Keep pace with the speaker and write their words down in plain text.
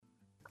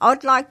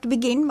I'd like to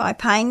begin by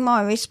paying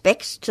my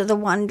respects to the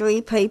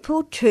Wurundjeri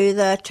people, to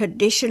the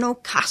traditional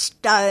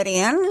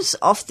custodians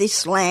of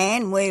this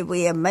land where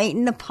we are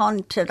meeting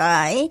upon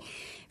today,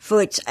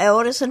 for its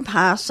elders and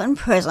past and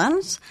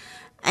present,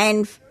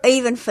 and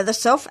even for the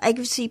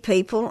self-advocacy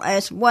people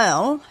as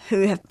well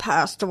who have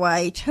passed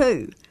away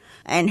too,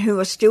 and who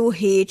are still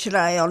here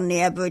today on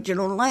the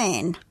Aboriginal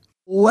land.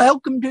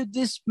 Welcome to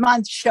this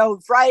month's show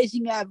of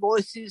Raising Our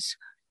Voices.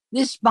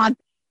 This month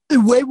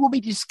we will be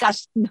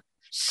discussing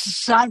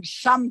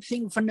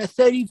something from the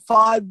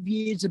 35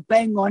 years of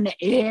being on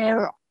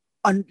air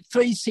on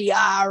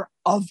 3CR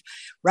of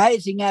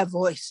Raising Our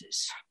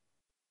Voices.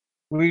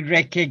 We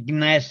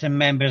recognise the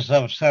members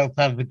of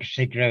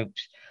self-advocacy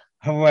groups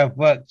who have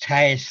worked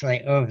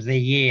tirelessly over the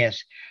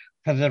years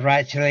for the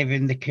right to live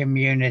in the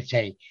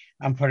community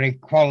and for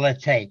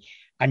equality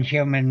and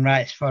human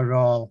rights for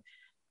all.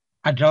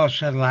 I'd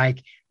also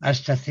like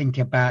us to think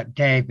about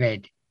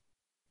David,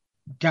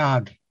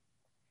 Doug,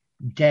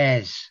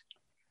 Des,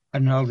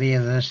 and all the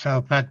other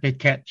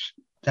self-advocates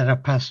that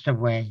have passed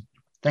away.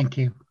 Thank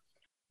you.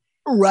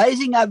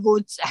 Raising Our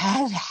Voices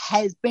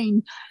has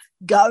been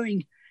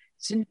going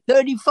since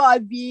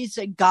 35 years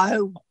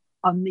ago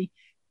on the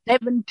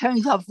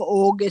 17th of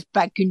August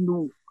back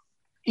in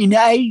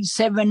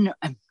 87.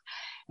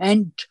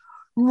 And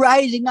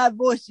Raising Our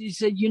Voices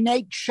is a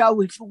unique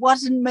show. If it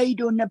wasn't me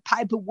doing the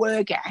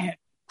paperwork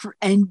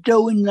and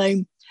doing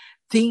the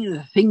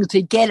things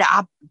to get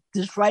up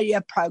this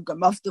radio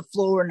program off the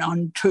floor and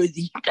onto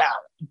the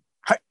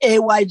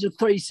airways of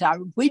 3CR.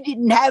 If we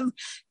didn't have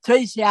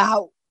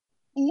 3CR,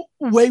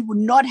 we would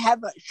not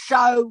have a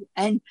show,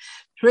 and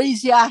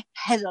 3CR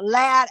has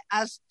allowed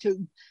us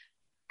to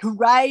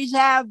raise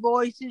our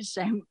voices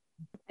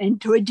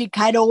and to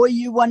educate all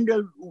you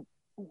wonderful,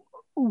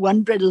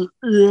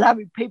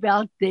 lovely people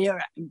out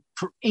there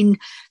in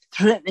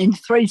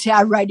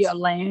 3CR Radio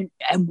Land,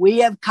 and we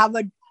have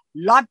covered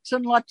lots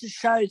and lots of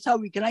shows, so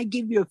we can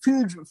give you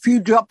a few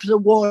drops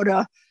of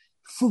water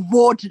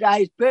for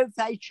today's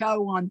birthday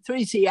show on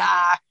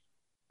 3CR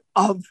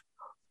of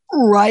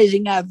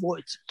Raising Our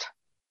Voices.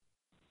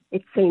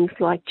 It seems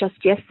like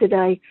just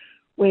yesterday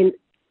when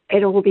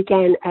it all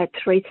began at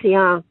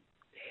 3CR.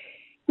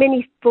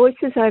 Many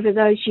voices over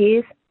those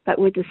years, but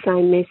with the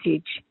same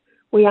message.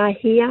 We are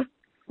here,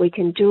 we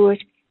can do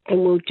it,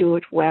 and we'll do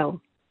it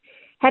well.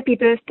 Happy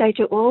birthday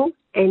to all,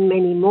 and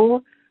many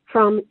more,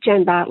 from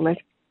Jan Bartlett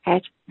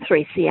at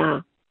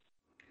 3CR.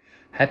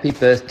 Happy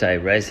birthday,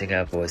 Raising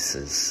Our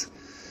Voices.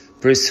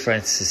 Bruce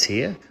Francis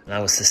here, and I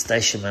was the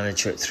station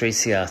manager at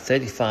 3CR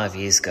 35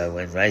 years ago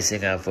when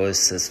Raising Our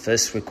Voices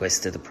first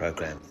requested the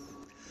program.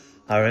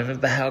 I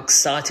remember how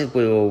excited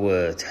we all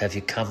were to have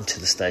you come to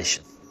the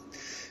station.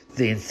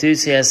 The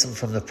enthusiasm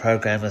from the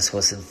programmers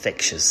was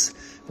infectious.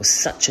 It was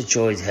such a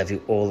joy to have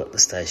you all at the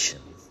station.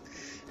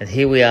 And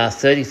here we are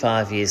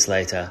 35 years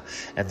later,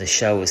 and the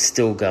show is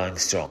still going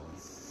strong.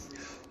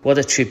 What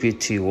a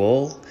tribute to you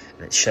all,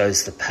 and it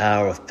shows the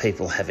power of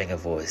people having a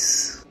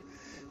voice.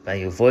 May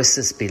your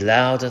voices be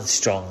loud and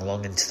strong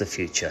long into the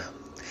future.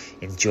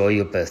 Enjoy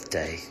your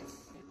birthday.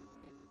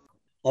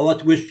 I'd like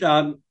to wish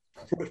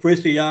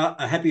 3CR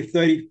a happy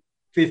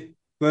 35th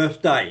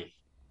birthday.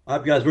 I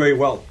hope you guys are very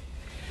well.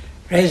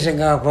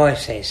 Raising Our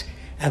Voices,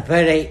 a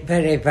very,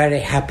 very, very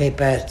happy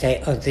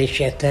birthday on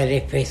this year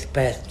 35th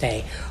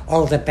birthday.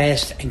 All the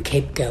best and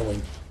keep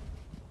going.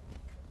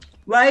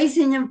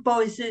 Raising Our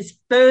Voices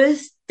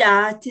first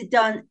started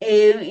on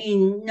air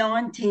in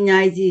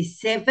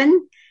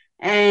 1987,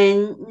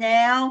 and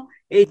now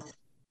it's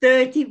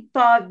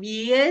 35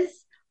 years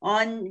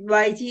on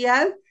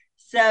radio.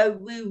 So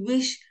we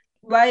wish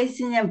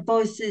Raising Our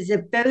Voices a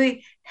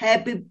very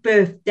happy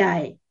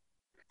birthday,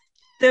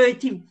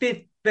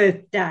 35th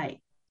birthday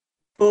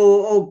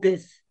for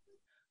August.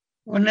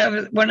 One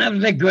of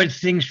the good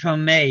things for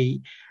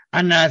me,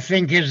 and I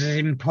think it is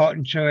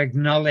important to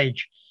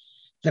acknowledge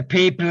the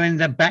people in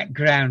the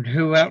background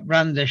who help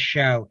run the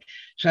show.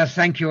 So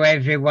thank you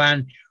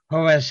everyone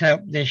who has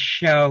helped this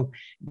show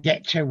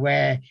get to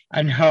where,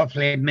 and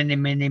hopefully many,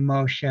 many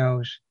more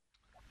shows.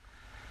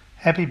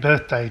 Happy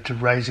birthday to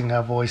Raising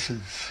Our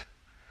Voices.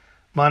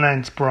 My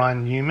name's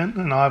Brian Newman,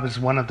 and I was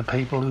one of the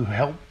people who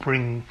helped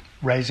bring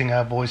Raising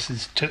Our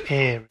Voices to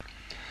air.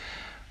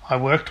 I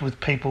worked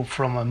with people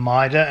from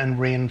Amida and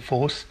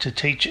Reinforce to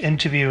teach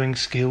interviewing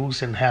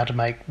skills and how to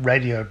make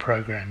radio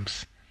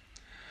programs.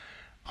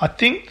 I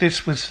think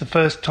this was the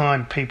first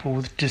time people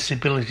with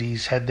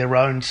disabilities had their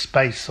own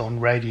space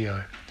on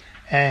radio,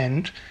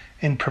 and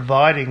in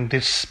providing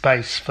this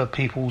space for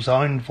people's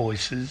own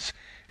voices,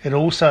 it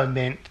also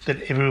meant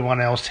that everyone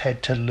else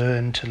had to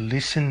learn to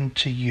listen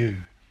to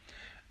you.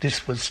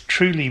 This was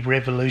truly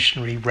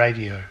revolutionary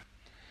radio.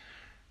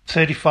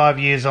 35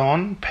 years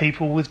on,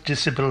 people with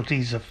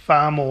disabilities are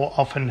far more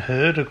often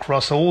heard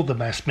across all the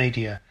mass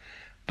media,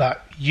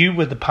 but you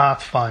were the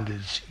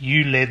pathfinders,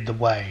 you led the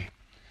way.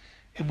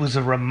 It was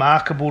a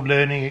remarkable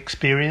learning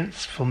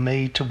experience for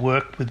me to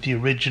work with the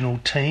original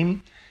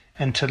team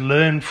and to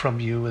learn from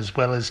you as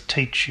well as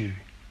teach you.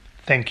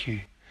 Thank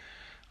you.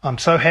 I'm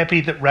so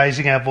happy that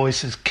Raising Our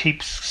Voices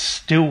keeps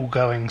still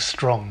going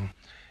strong.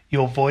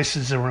 Your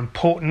voices are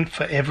important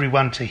for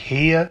everyone to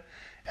hear,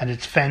 and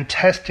it's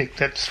fantastic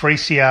that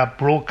 3CR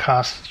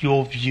broadcasts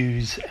your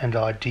views and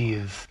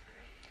ideas.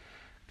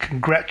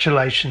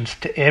 Congratulations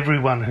to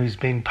everyone who's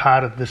been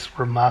part of this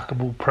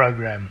remarkable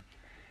program.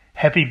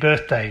 Happy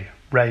birthday,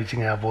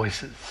 Raising Our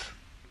Voices.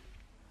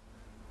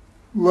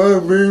 My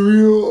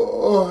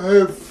video, I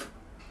have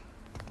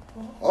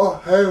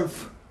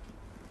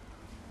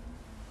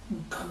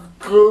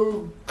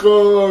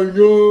got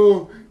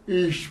no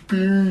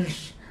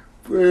experience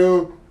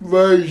from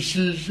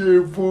Raising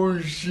Our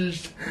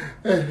Voices,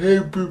 and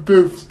happy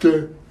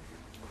birthday.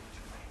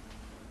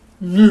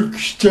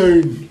 Next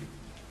time.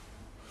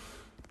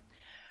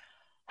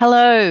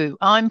 Hello,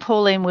 I'm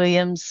Pauline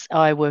Williams.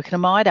 I work in a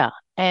MIDA,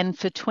 and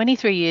for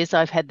 23 years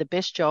I've had the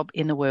best job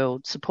in the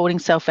world supporting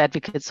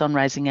self-advocates on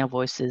Raising Our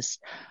Voices.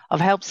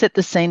 I've helped set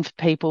the scene for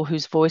people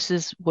whose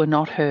voices were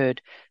not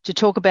heard to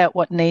talk about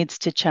what needs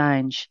to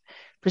change.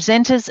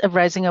 Presenters of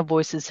Raising Our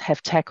Voices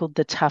have tackled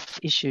the tough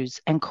issues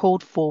and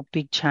called for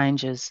big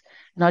changes.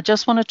 And I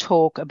just want to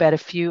talk about a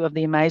few of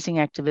the amazing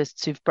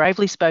activists who've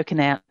bravely spoken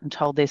out and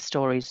told their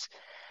stories.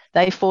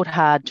 They fought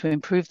hard to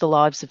improve the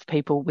lives of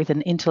people with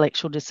an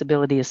intellectual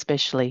disability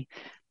especially.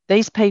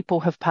 These people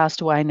have passed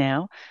away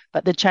now,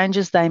 but the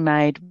changes they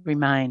made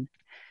remain.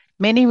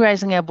 Many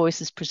Raising Our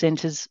Voices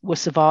presenters were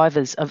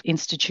survivors of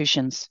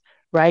institutions.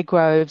 Ray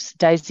Groves,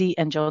 Daisy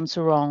and John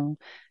Sarong,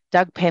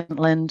 Doug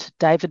Pentland,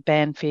 David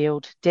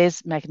Banfield,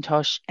 Des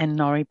McIntosh and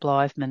Norrie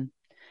Blythman.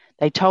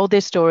 They told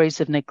their stories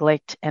of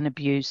neglect and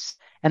abuse,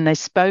 and they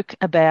spoke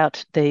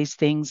about these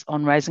things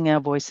on Raising Our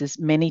Voices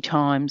many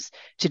times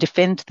to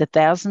defend the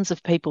thousands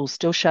of people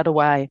still shut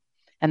away,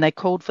 and they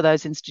called for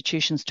those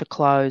institutions to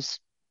close.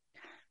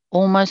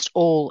 Almost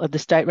all of the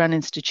state-run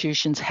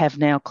institutions have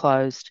now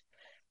closed.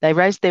 They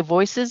raised their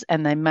voices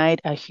and they made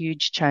a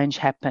huge change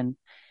happen.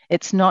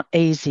 It's not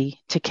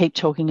easy to keep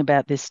talking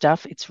about this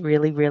stuff. It's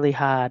really, really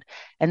hard.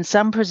 And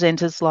some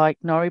presenters like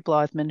Norrie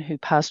Blythman, who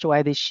passed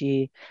away this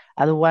year,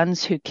 are the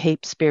ones who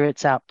keep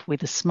spirits up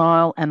with a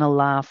smile and a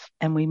laugh.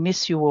 And we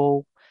miss you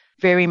all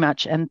very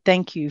much. And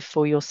thank you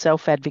for your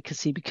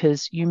self-advocacy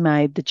because you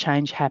made the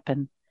change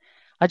happen.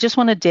 I just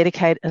want to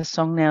dedicate a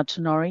song now to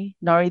Norrie.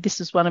 Norrie,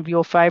 this is one of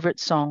your favourite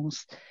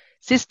songs.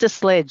 Sister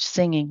Sledge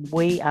singing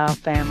We Are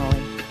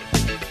Family.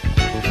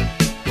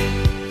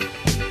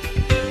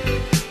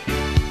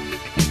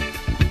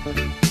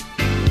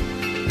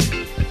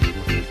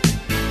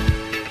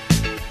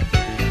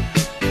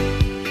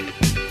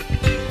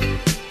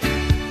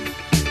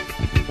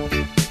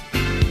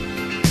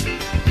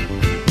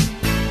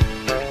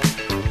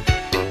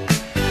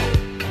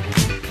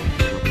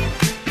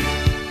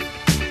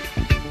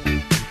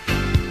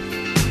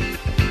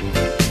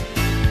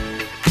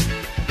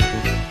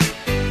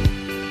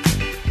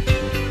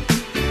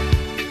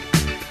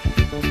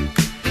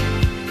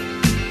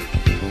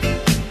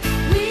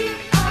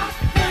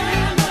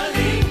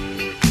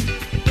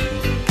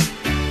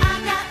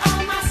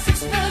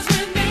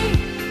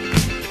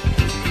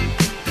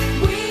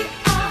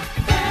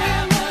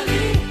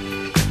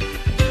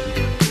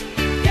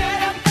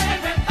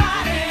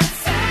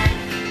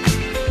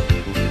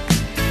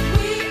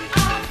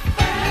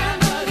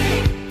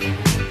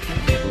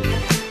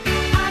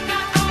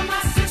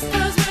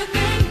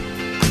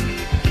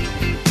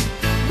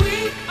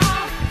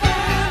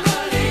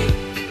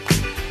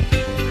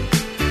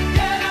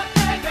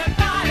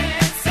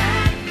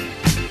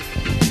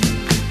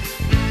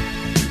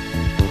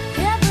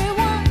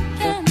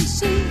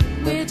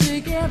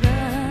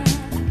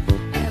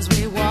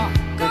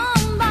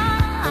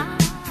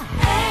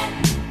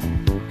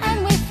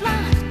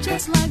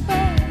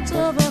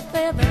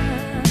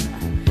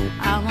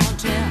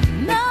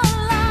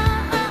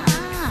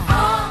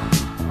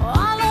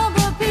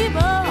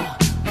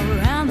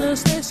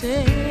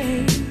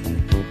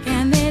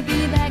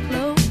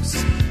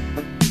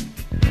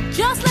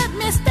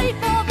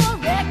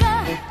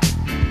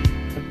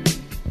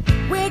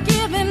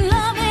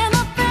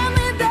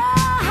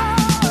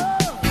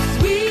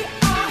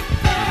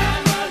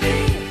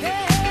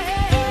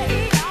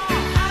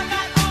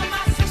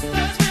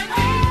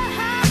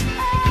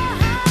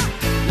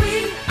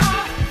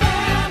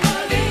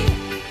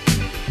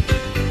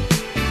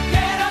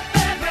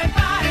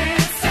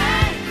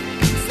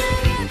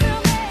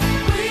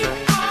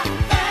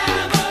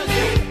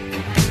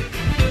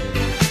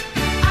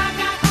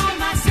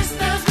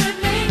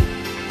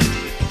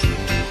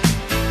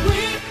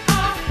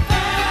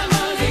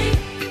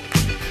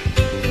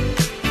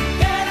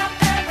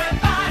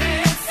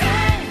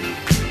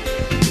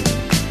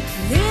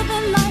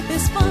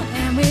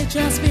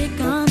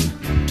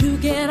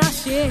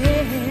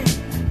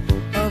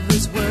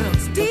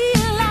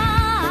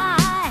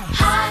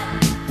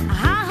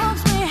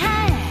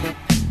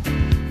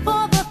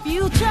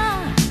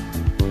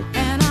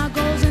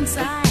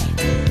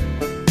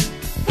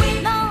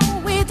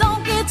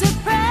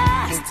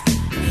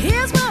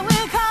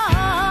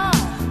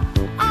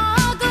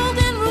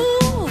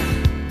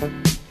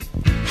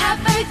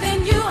 Faith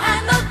in you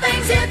and the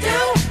things you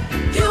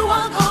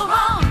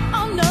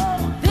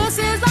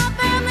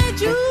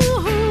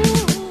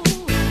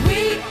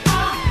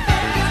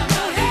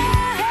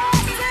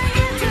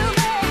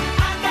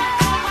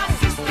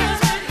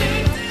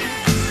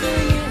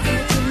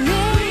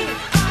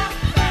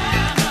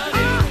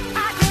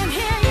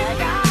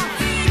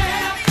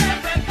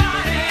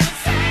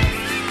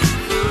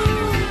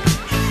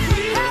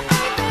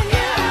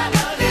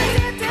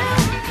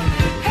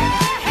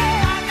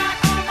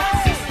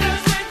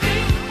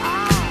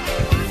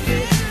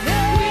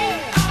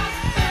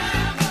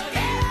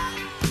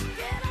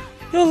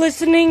You're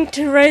listening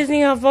to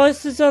Raising Our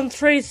Voices on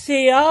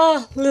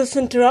 3CR.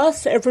 Listen to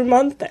us every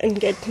month and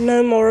get to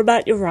know more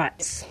about your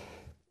rights.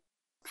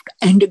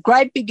 And a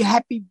great big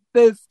happy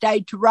birthday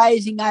to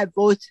Raising Our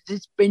Voices.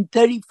 It's been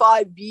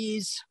 35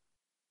 years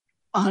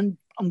on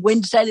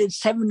Wednesday the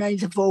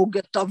 17th of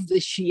August of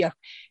this year.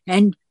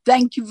 And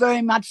thank you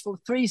very much for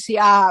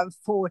 3CR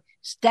for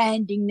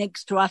standing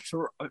next to us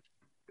for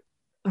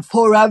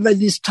over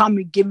this time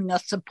and giving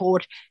us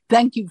support.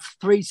 Thank you,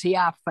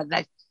 3CR, for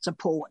that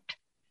support.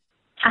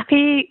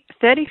 Happy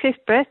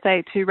 35th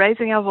birthday to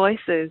Raising Our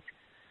Voices.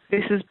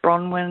 This is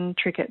Bronwyn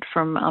Trickett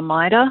from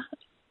Armida.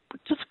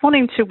 Just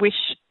wanting to wish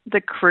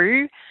the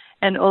crew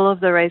and all of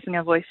the Raising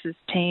Our Voices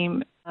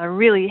team a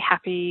really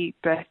happy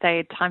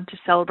birthday, time to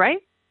celebrate.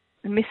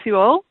 I miss you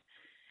all.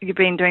 You've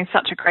been doing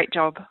such a great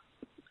job,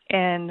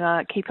 and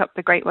keep up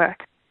the great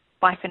work.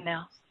 Bye for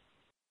now.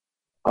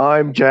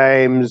 I'm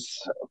James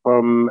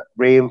from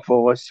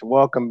Reinforce.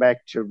 Welcome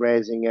back to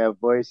Raising Our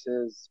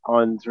Voices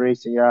on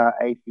 3CR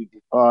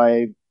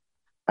 855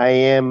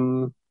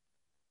 AM.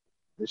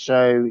 The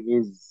show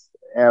is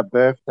our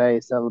birthday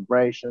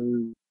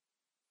celebration.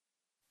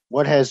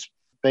 What has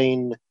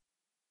been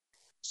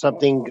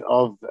something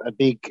of a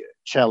big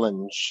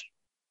challenge?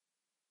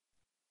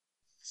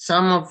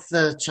 Some of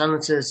the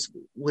challenges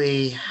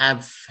we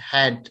have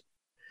had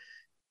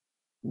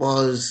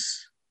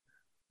was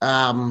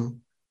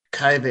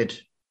COVID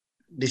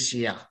this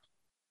year.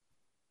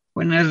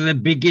 One of the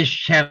biggest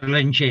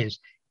challenges,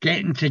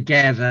 getting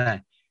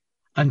together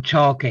and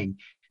talking,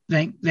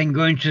 then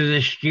going to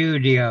the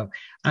studio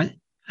and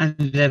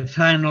the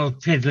final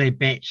fiddly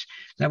bits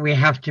that we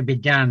have to be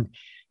done,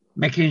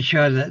 making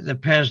sure that the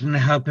person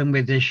helping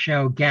with the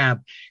show,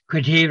 Gab,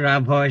 could hear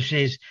our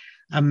voices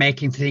and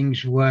making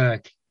things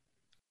work.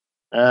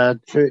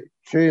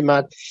 Too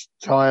much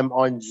time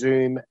on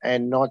Zoom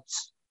and not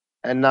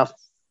enough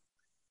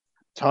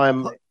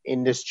time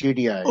in the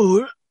studio.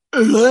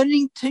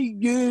 Learning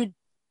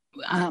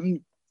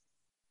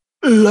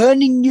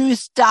new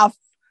stuff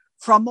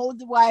from all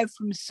the way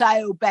from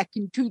Sale back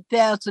in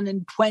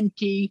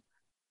 2020,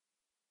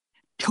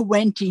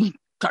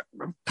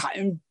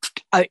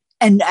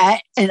 and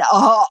I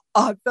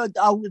felt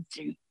I was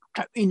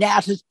in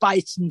outer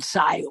space and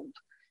Sale.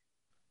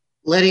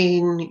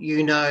 Letting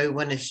you know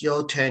when it's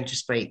your turn to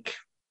speak.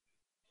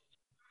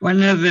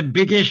 One of the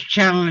biggest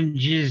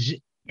challenges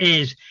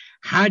is,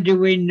 how do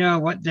we know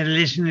what the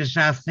listeners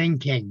are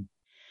thinking?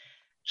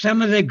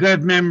 Some of the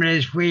good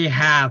memories we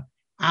have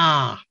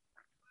are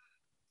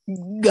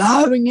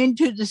going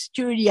into the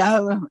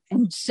studio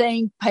and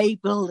seeing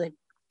people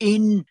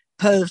in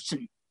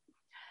person.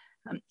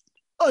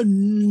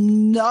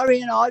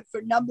 Nori and I, for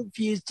a number of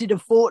years, did a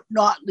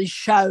fortnightly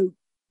show.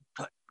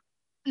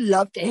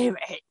 Loved to hear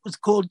it. It was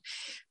called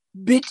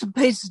Bits and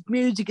Pieces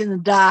Music in the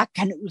Dark,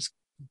 and it was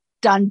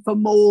done for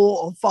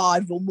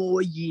 5 or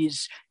more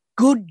years.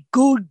 Good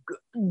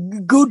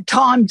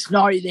times,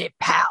 Nori, there,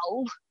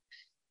 pal.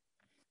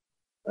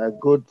 A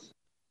good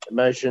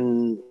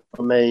emotion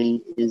for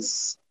me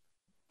is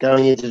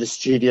going into the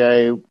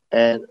studio,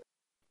 and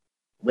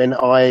when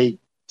I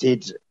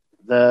did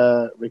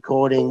the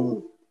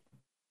recording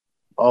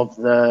of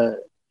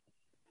the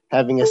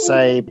Having a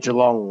Say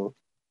Geelong,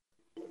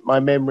 my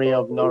memory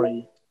of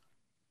Nori.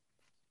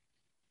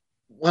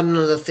 One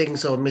of the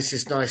things I'll miss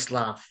is Nice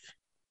laugh.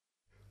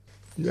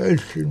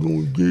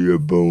 National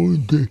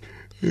Disability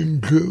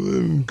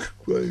Insurance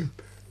Claim.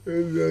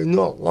 If they're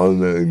not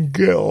going to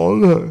get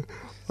on it.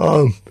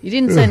 You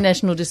didn't say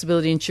National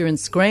Disability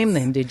Insurance Scream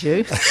then, did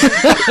you?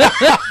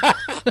 I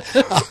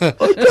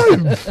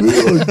don't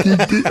feel I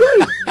did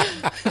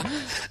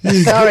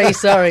it.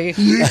 Sorry.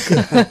 You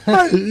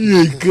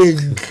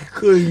can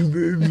scream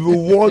if you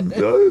want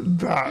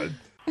that.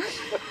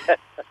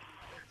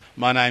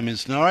 My name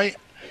is Nori,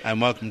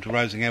 and welcome to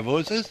Raising Our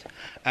Voices.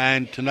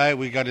 And tonight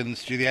we got in the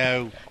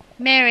studio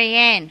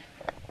Marianne.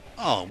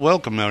 Oh,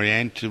 welcome,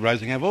 Marianne, to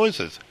Raising Our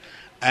Voices.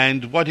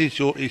 And what is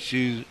your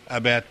issue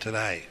about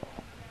today?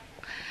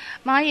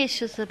 My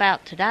issues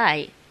about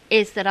today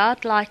is that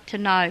I'd like to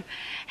know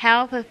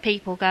how are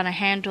people going to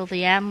handle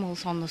the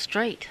animals on the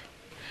street?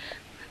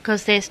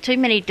 Because there's too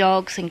many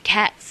dogs and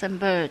cats and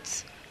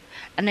birds,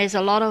 and there's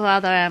a lot of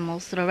other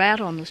animals that are out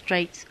on the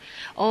streets,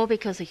 all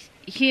because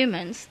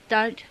humans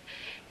don't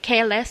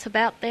care less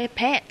about their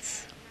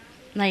pets.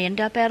 They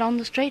end up out on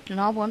the street, and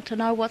I want to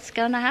know what's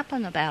going to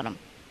happen about them.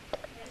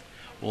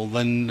 Well,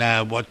 then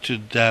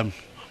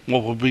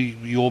what would be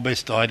your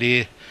best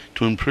idea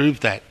to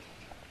improve that?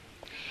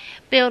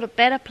 Build a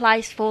better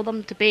place for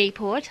them to be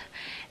put,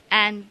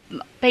 and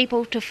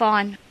people to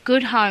find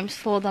good homes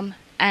for them,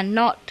 and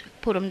not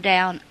put them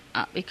down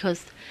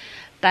because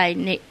they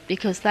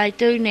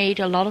do need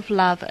a lot of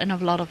love and a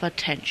lot of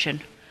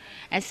attention.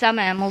 And some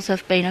animals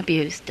have been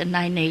abused, and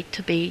they need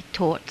to be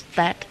taught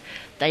that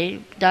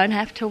they don't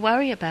have to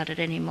worry about it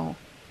anymore.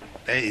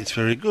 It's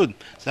very good.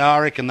 So I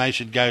reckon they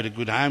should go to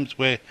good homes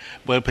where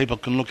people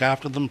can look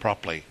after them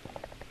properly.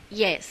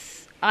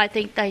 Yes, I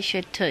think they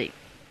should too.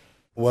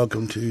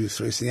 Welcome to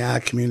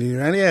 3CR Community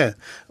Radio.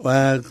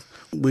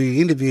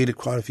 We interviewed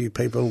quite a few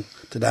people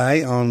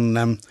today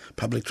on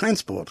public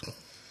transport.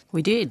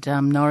 We did.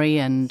 Norrie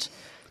and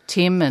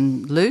Tim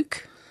and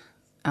Luke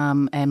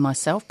and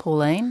myself,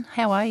 Pauline.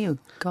 How are you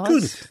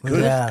guys?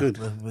 Good.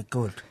 We're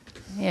good.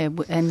 Yeah,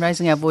 and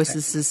Raising Our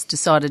Voices has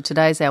decided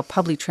today's our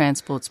public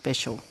transport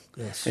special.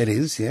 Yes. It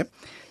is, yep.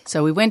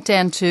 So we went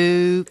down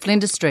to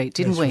Flinders Street,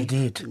 didn't we? Yes,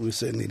 we did. We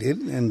certainly did,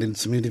 and did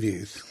some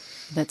interviews.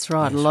 That's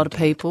right. Yes, a lot of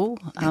people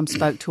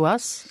spoke to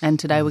us, and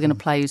today we're going to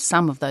play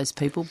some of those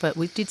people, but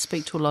we did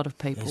speak to a lot of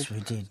people. Yes, we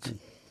did.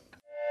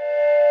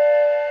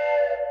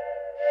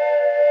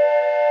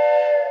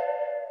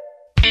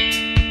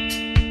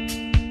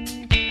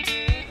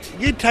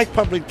 You take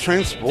public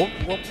transport,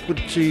 what would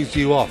cheese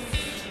you off?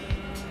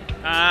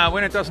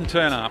 When it doesn't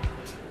turn up.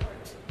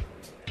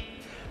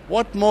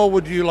 What more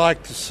would you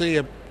like to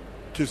see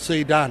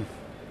done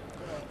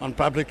on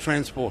public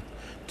transport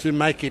to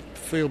make it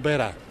feel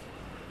better?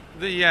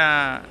 They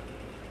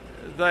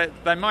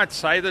might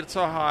say that it's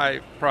a high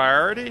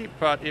priority,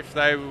 but if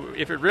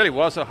it really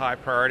was a high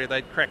priority,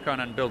 they'd crack on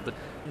and build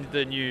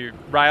the new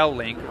rail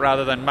link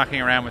rather than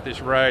mucking around with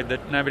this road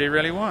that nobody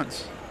really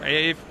wants.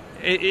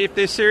 If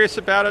they're serious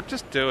about it,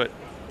 just do it.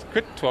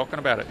 Quit talking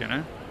about it, you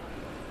know.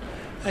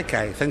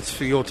 Okay, thanks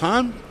for your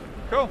time.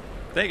 Cool,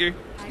 thank you.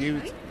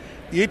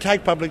 You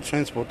take public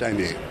transport, don't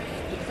you?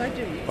 Yes, I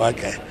do.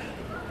 Okay.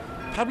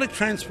 Public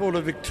Transport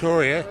of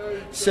Victoria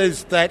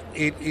says that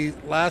it is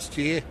last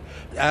year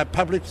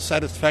public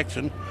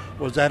satisfaction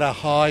was at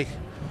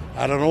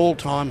an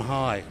all-time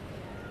high.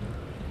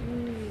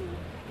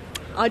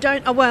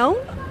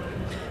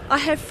 I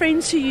have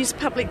friends who use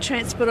public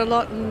transport a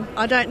lot, and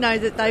I don't know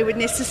that they would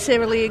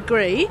necessarily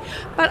agree.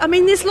 But, I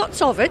mean, there's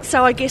lots of it,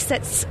 so I guess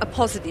that's a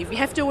positive. You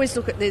have to always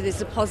look at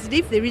there's a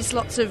positive. There is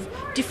lots of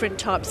different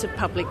types of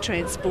public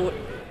transport.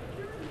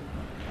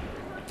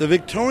 The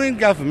Victorian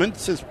government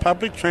says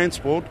public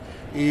transport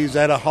is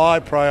at a high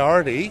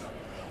priority.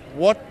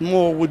 What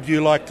more would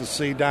you like to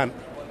see done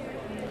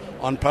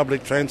on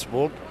public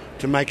transport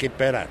to make it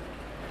better?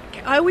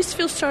 I always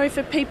feel sorry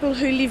for people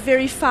who live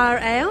very far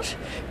out,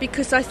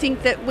 because I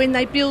think that when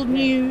they build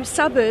new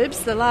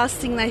suburbs, the last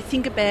thing they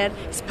think about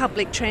is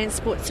public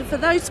transport. So for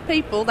those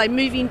people, they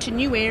move into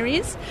new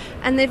areas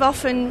and they've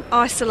often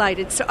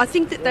isolated. So I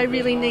think that they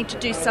really need to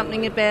do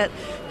something about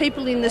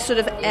people in the sort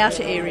of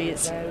outer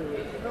areas.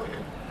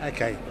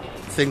 Okay,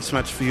 thanks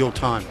much for your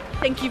time.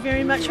 Thank you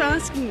very much for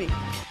asking me.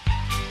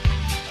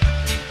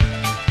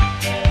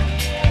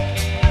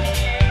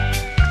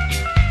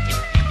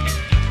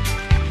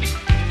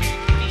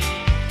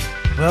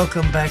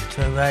 Welcome back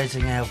to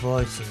Raising Our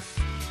Voices.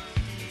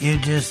 You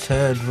just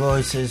heard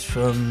voices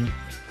from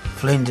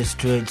Flinders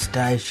Street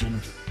Station,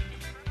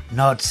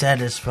 not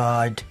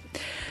satisfied.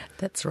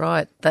 That's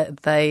right.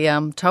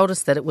 They told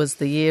us that it was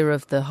the year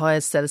of the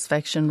highest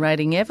satisfaction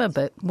rating ever,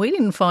 but we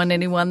didn't find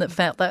anyone that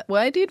felt that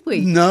way, did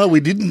we? No, we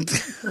didn't.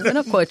 We're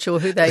not quite sure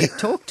who they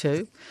talked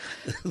to.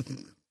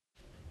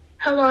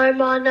 Hello,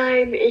 my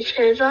name is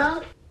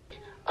Heather.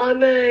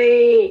 I'm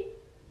a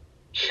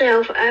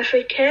South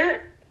African,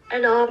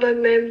 and I'm a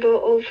member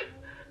of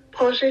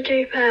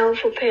Positive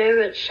Powerful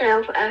Parents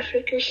South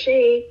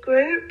Advocacy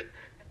Group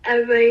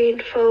and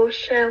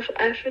Reinforced South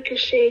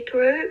Advocacy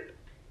Group.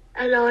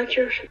 And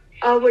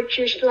I would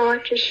just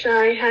like to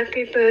say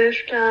happy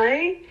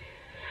birthday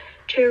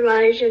to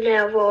Raising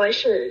Our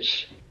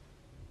Voices.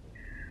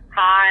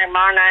 Hi,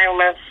 my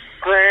name is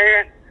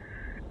Sue,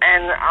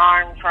 and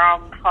I'm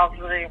from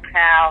Positive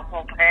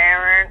Powerful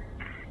Parents.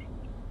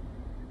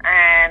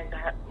 And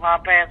my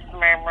best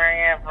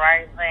memory of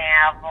Raising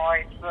Our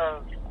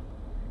Voices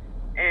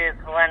is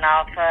when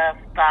I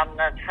first done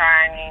the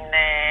training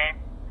there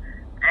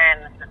and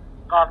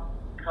got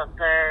to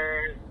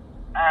do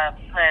a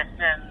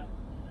session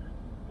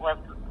with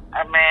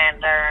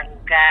Amanda and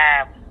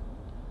Gab.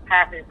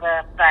 Happy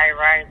birthday,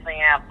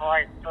 Raising Our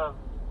Voices,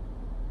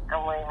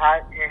 and we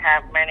hope you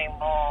have many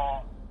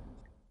more.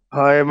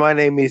 Hi, my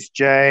name is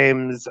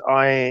James.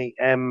 I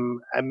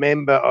am a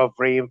member of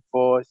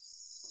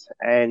Reinforce,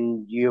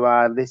 and you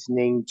are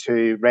listening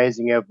to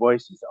Raising Our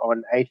Voices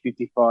on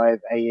 8:55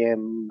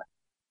 a.m.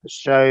 The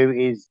show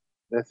is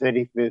the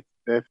 35th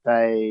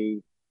birthday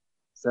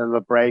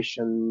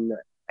celebration,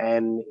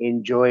 and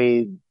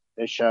enjoy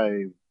the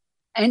show.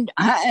 And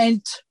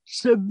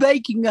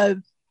speaking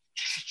of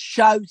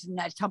shows and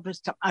that type of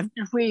stuff, I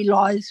just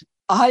realised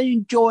I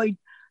enjoyed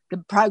the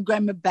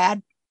program about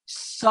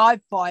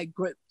sci-fi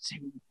groups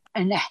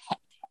and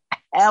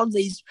how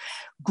these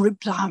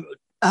groups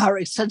are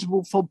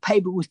accessible for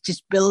people with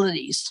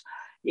disabilities.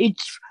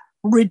 It's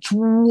what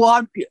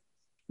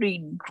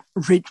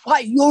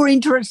you're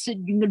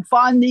interested. You can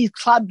find these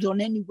clubs on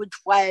any which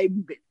way.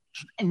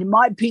 And in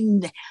my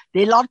opinion,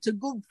 they're lots of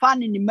good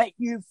fun, and you make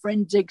new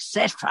friends,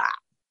 etc.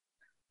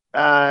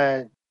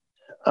 The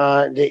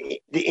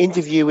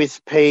interview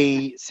with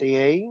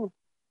PCE,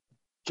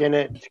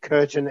 Janet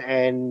Curtin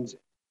and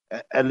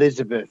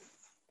Elizabeth.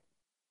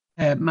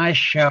 My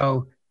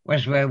show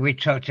was where we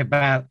talked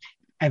about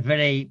a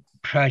very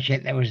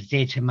project that was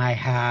dear to my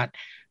heart,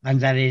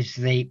 and that is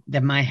the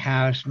My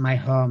House, My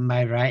Home,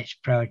 My Rights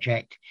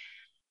project,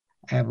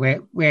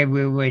 where we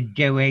were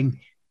doing,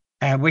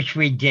 which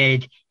we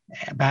did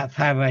about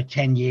 5 or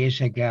 10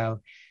 years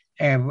ago.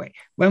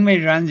 When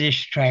we ran this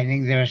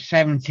training, there were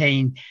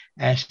 17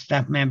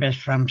 staff members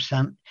from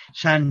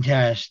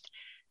Sandhurst,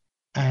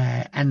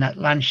 and at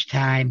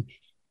lunchtime,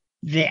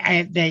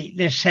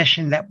 the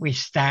session that we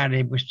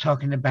started was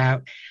talking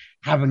about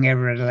having a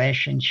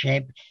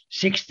relationship.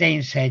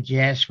 16 said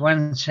yes,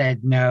 1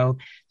 said no.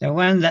 The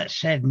one that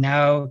said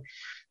no,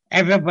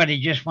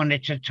 everybody just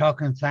wanted to talk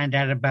and find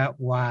out about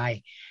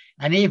why.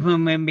 And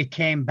even when we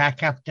came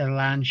back after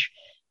lunch,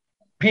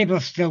 people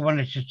still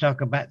wanted to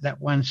talk about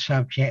that one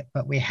subject,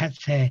 but we had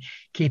to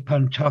keep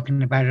on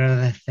talking about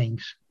other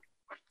things.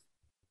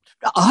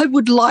 I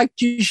would like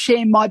to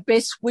share my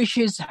best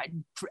wishes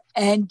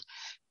and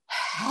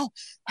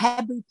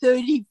happy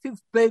 35th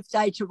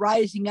birthday to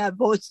Raising Our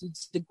Voices.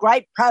 It's a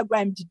great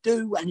program to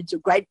do, and it's a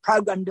great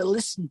program to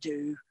listen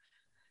to.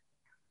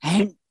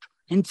 And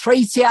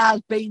 3CR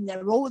has been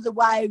there all the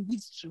way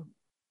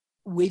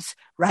with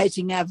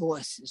Raising Our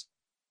Voices.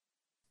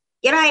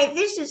 G'day,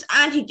 this is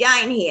Auntie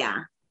Jane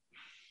here.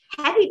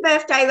 Happy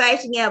birthday,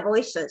 Raising Our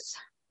Voices.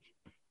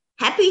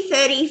 Happy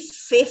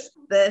 35th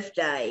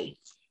birthday.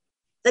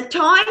 The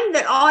time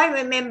that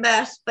I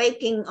remember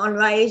speaking on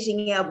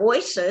Raising Our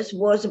Voices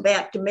was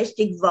about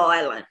domestic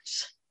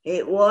violence.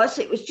 It was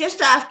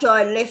just after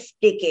I left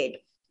Dickhead,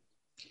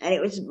 and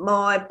it was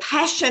my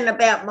passion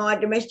about my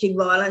domestic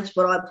violence,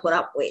 what I put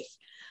up with.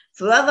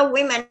 For other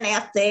women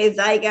out there,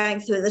 they're going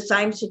through the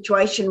same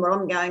situation what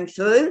I'm going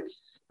through,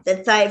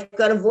 that they've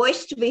got a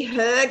voice to be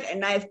heard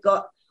and they've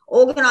got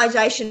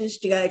organisations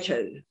to go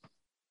to.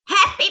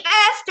 Happy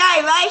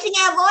birthday, Raising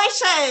Our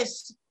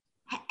Voices!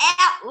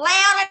 Out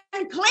loud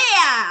and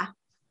clear.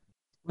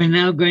 We're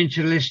now going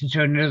to listen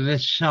to another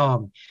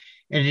song.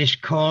 It is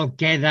called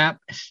Get Up,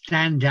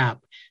 Stand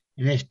Up.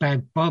 It is by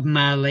Bob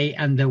Marley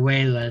and the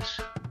Wailers.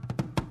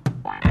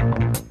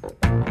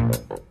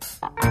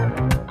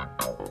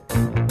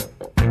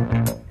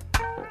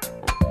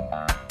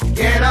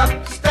 Get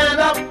up,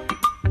 stand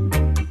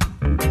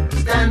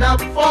up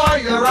for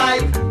your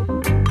right.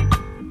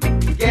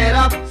 Get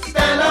up,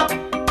 stand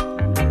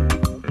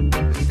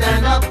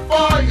up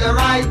for your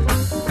right.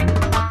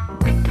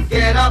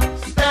 Get up,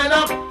 stand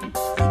up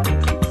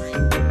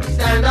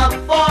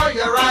for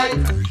your right.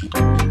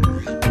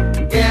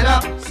 Get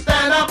up,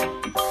 stand up,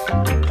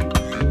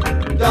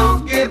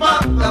 don't give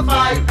up the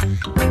fight.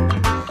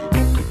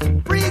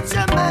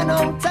 Preacher man,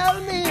 don't tell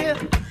me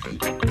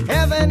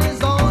heaven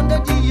is under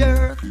the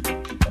earth.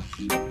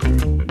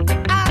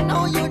 I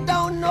know you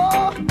don't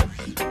know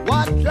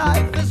what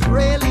life is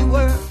really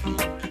worth.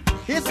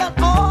 It's not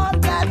all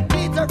that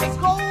glitters is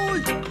gold.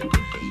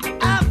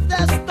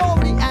 After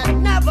story had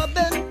never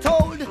been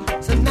told,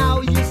 so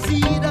now you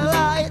see the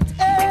light.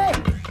 Hey,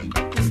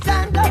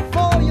 stand up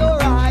for your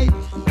right.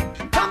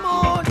 Come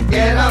on,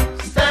 get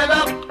up, stand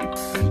up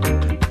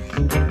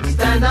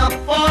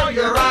for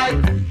your right.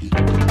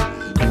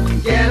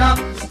 Get up,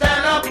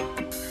 stand up,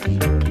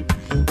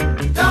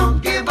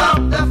 don't give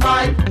up the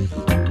fight.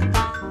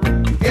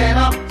 Get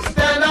up,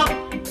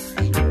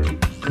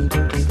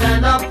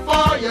 stand up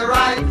for your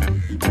right.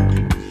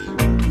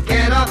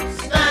 Get up,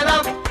 stand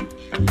up,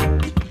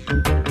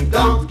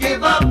 don't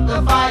give up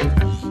the fight.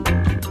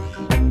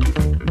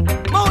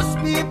 Most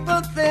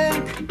people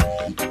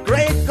think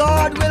great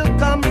God will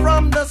come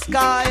from the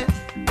sky,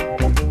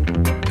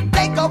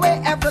 take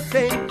away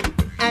everything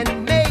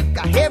and make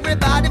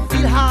everybody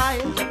feel high.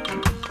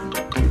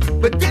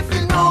 But if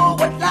you know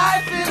what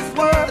life is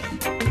worth,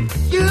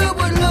 you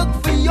would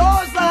look for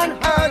yours on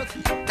earth.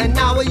 And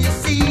now when you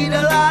see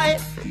the light,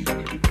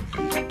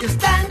 you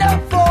stand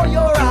up for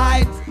your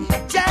rights.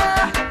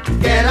 Yeah.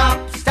 Get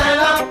up, stand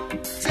up,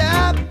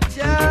 yeah,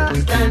 yeah.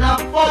 Stand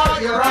up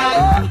for your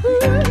rights.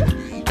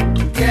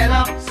 Get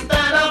up,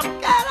 stand up,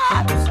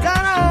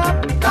 stand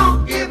up.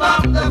 Don't give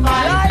up the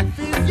fight. Life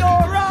is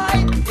your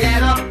right.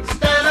 Get up,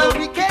 stand up. So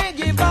we can't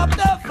give up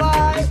the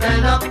fight.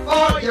 Stand up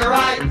for your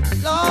right.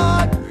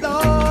 Lord,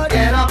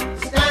 get up,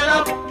 stand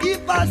up.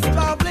 Keep us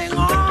traveling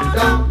on.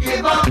 Don't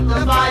give up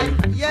the fight.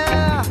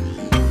 Yeah.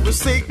 We're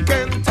sick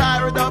and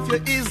tired of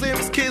your ism,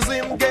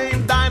 schism,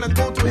 game, dine and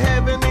go to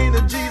heaven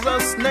in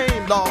Jesus'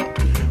 name, Lord.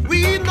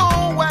 We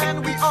know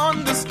and we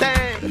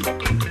understand.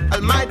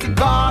 Almighty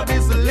God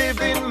is a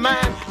living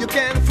man. You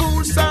can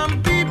fool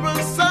some people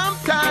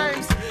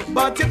sometimes,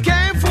 but you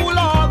can't fool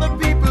all the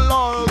people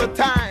all the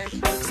time.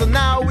 So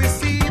now we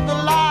see the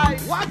light.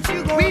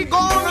 We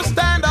gonna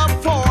stand up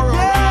for our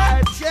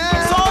rights.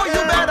 Yeah. So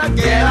you better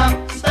get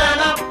up,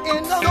 stand up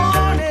in the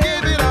morning.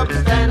 Give it up,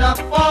 stand up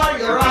for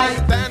your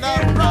rights. Stand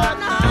up right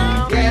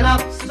now. Get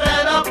up,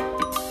 stand up.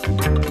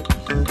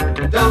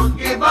 Don't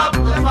give up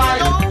the fight.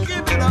 Don't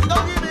give it up,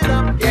 don't give it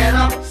up. Get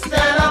up,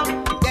 stand up.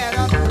 Get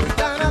up,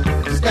 stand up.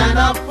 Stand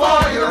up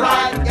for your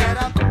right. Get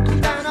up,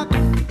 stand up.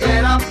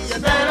 Get up,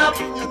 stand up.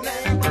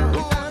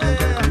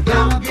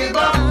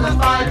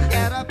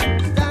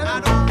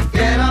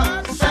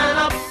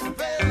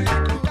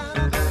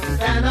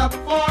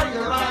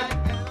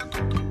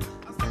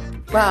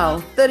 Wow,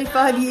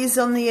 35 years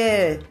on the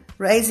air.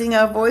 Raising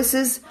Our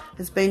Voices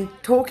has been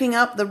talking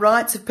up the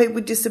rights of people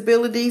with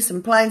disabilities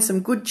and playing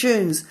some good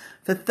tunes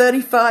for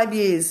 35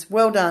 years.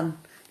 Well done.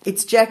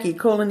 It's Jackie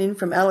calling in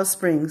from Alice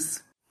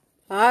Springs.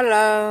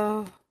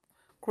 Hello.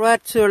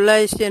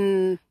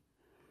 Congratulations,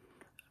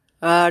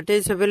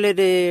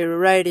 Disability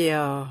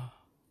Radio.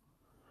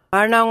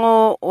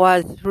 Arnango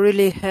was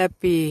really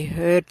happy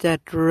heard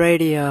that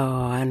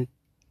radio, and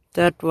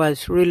that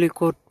was really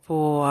good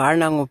for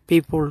Arnango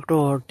people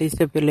to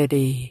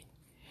disability.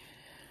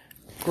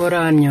 Good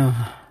on you.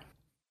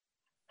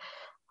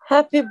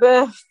 Happy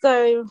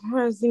birthday,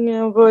 Raising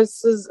Our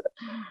Voices.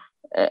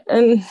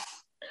 And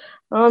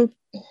I'm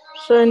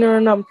Shona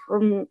and I'm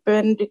from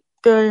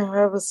Bendigo,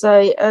 have a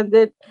say.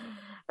 And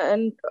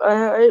I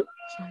hope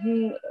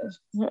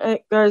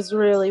it goes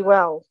really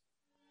well.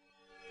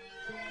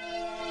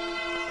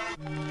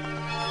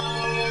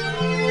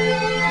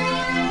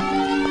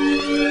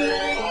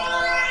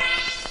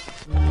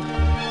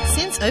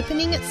 Since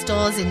opening its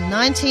doors in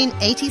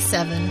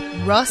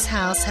 1987, Ross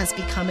House has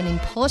become an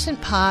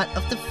important part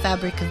of the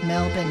fabric of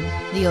Melbourne.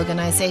 The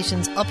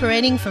organisations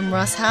operating from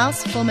Ross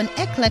House form an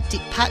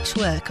eclectic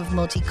patchwork of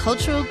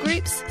multicultural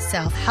groups,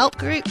 self-help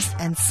groups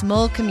and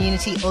small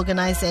community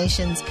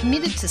organisations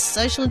committed to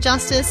social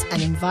justice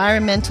and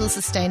environmental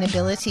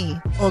sustainability.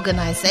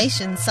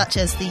 Organisations such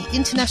as the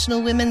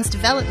International Women's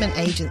Development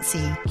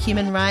Agency,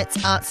 Human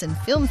Rights Arts and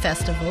Film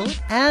Festival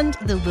and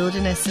the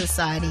Wilderness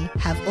Society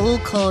have all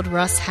called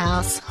Ross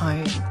House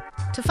home.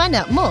 To find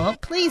out more,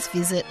 please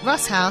visit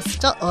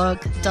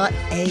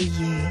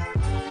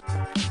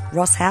rosshouse.org.au.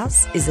 Ross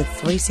House is a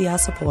 3CR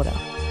supporter.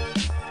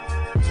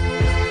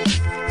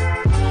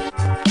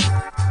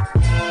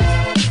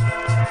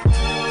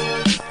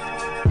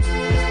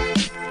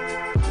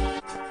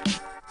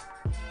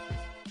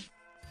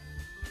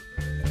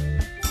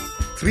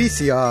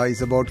 "3CR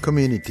is about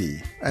community,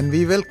 and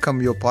we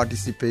welcome your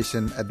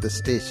participation at the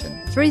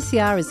station."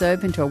 3CR is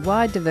open to a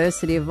wide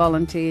diversity of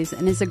volunteers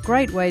and is a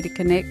great way to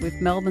connect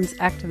with Melbourne's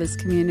activist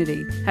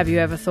community. Have you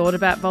ever thought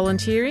about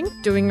volunteering,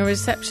 doing a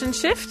reception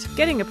shift,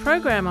 getting a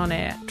program on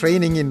air,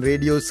 training in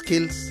radio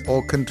skills,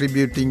 or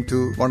contributing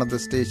to one of the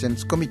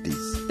station's committees?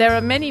 There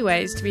are many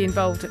ways to be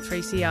involved at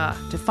 3CR.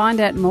 To find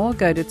out more,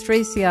 go to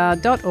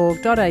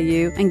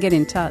 3cr.org.au and get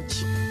in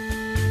touch.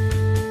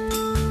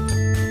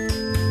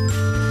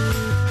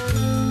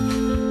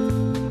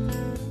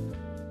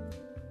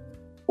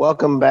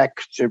 Welcome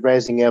back to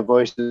Raising Our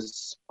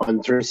Voices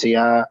on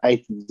 3CR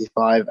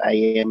 8:55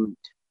 AM.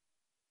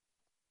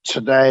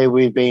 Today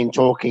we've been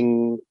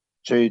talking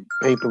to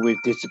people with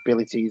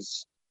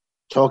disabilities,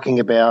 talking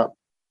about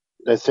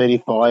the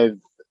 35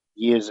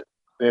 years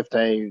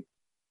birthday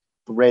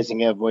for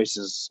Raising Our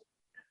Voices.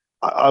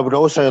 I would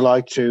also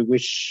like to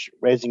wish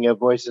Raising Our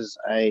Voices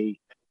a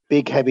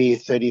big happy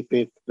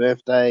 35th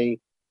birthday,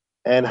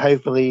 and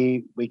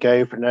hopefully we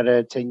go for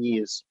another 10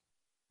 years.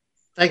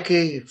 Thank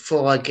you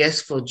for our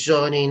guests for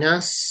joining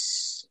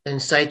us, and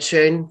stay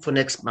tuned for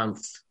next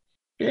month.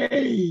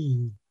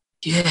 Yay!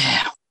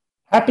 Yeah.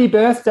 Happy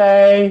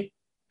birthday.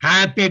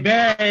 Happy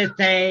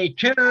birthday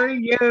to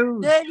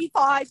you.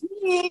 35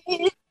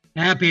 years.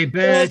 Happy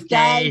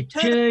birthday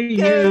to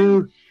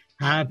you.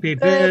 Happy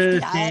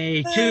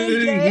birthday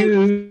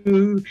to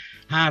you.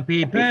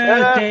 Happy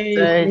birthday,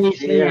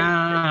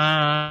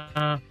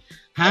 3CR.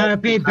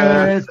 Happy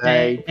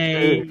birthday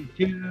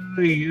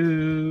to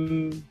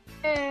you.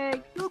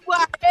 Good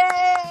one.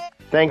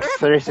 Thanks,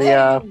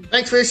 3CR.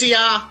 Thanks,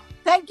 3CR.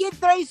 Thank you,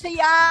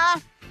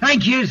 3CR.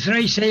 Thank you,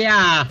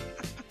 3CR.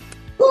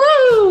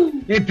 Woo!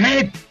 Hip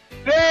hip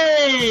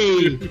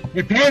hey!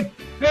 Hip hip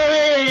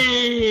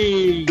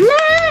hey! Woo!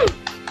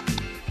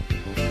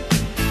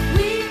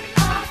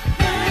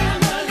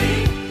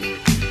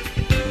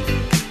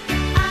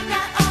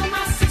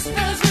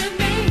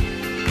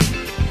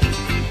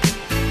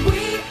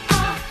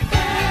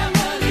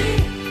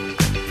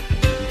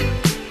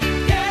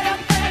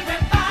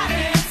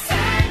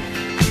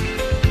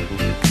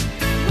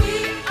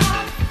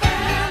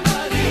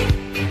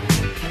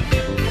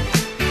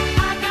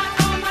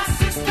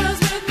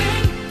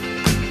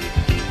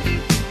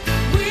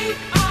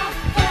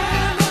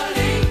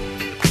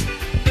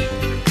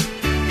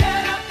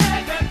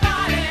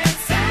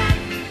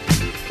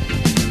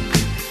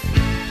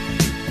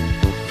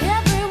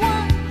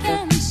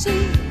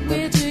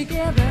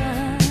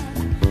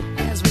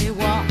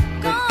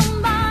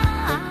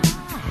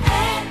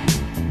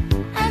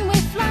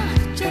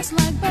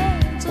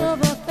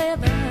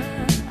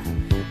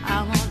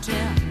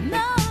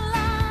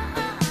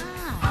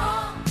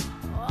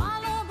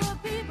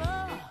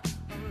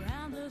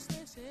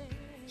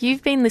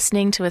 You've been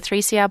listening to a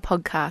 3CR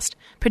podcast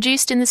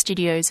produced in the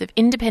studios of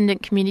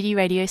independent community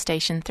radio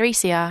station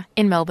 3CR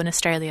in Melbourne,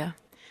 Australia.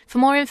 For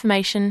more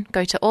information,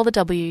 go to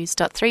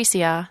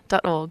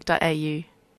allthews.3cr.org.au.